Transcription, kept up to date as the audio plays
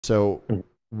So,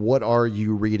 what are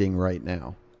you reading right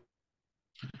now?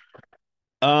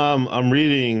 I'm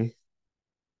reading.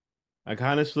 I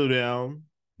kind of slow down,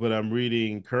 but I'm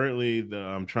reading currently.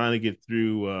 I'm trying to get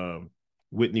through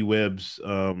Whitney Webb's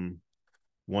 "One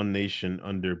Nation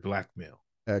Under Blackmail"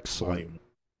 Excellent.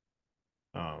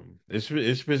 volume.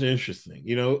 It's been interesting.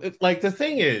 Like the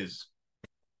thing is,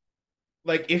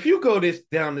 like if you go this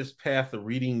down this path of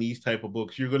reading these type of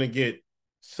books, you're gonna get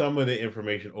some of the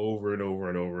information over and over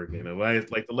and over again.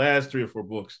 Like the last three or four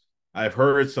books, I've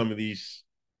heard some of these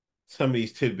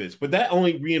tidbits, but that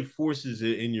only reinforces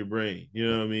it in your brain. You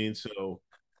know what I mean? So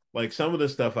like some of the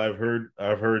stuff I've heard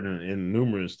in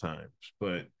numerous times,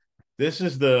 but this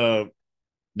is the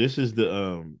this is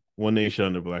the One Nation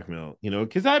Under Blackmail,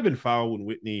 because I've been following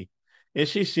Whitney and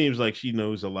she seems like she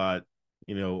knows a lot,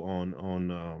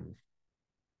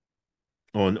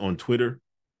 on Twitter.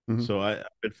 Mhm. So I've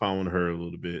been following her a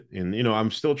little bit, and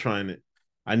I'm still trying to.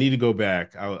 I need to go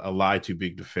back. I lie too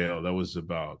big to fail. That was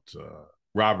about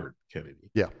Robert Kennedy,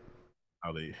 Yeah.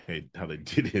 how they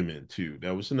did him in too.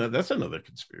 That's another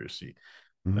conspiracy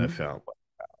I Mhm. found.